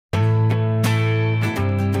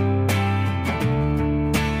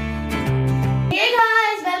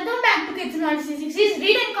360's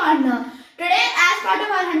Reading Corner. Today, as part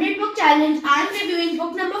of our 100 book challenge, I am reviewing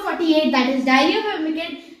book number 48, that is Diary of a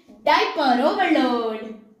Wicked Diaper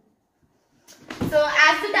Overload. So,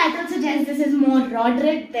 as the title suggests, this is more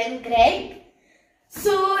Roderick than Greg.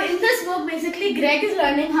 So, in this book, basically, Greg is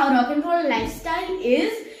learning how rock and roll lifestyle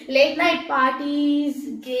is, late night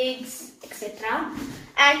parties, gigs, etc.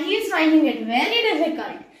 And he is finding it very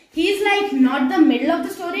difficult. He's like not the middle of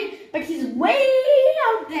the story, but he's way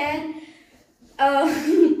out there.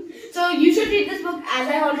 So you should read this book. As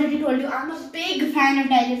I already told you, I'm a big fan of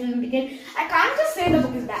Diary of a Wicked. I can't just say the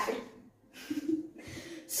book is bad.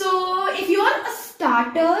 So if you're a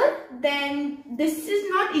starter, then this is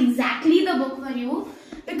not exactly the book for you,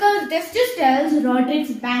 because this just tells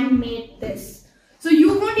Roderick's band made this. So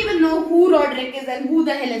you won't even know who Roderick is and who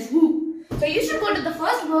the hell is who. So you should go to the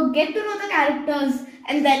first book, get to know the characters,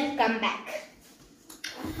 and then come back.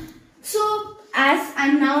 So as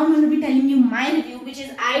I'm now going to be telling you my review, which is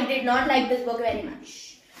I did not like this book very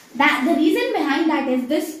much. The reason behind that is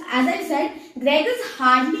this, as I said, Greg is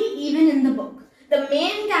hardly even in the book. The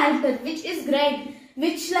main character, which is Greg,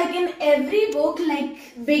 which like in every book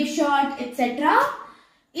like Big Shot, etc.,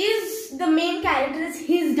 is the main character, is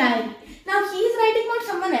his diary. Now he's writing about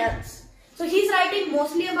someone else. So he's writing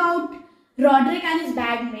mostly about Roderick and his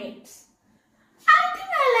bad mates. I think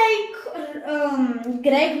I like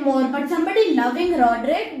Greg more, but somebody loving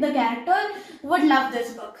Roderick, the character, would love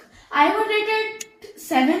this book. I would rate it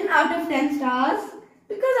 7 out of 10 stars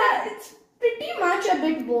because it's pretty much a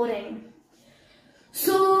bit boring.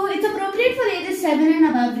 So it's appropriate for ages 7 and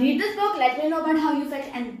above. Read this book, let me know about how you felt,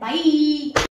 and bye.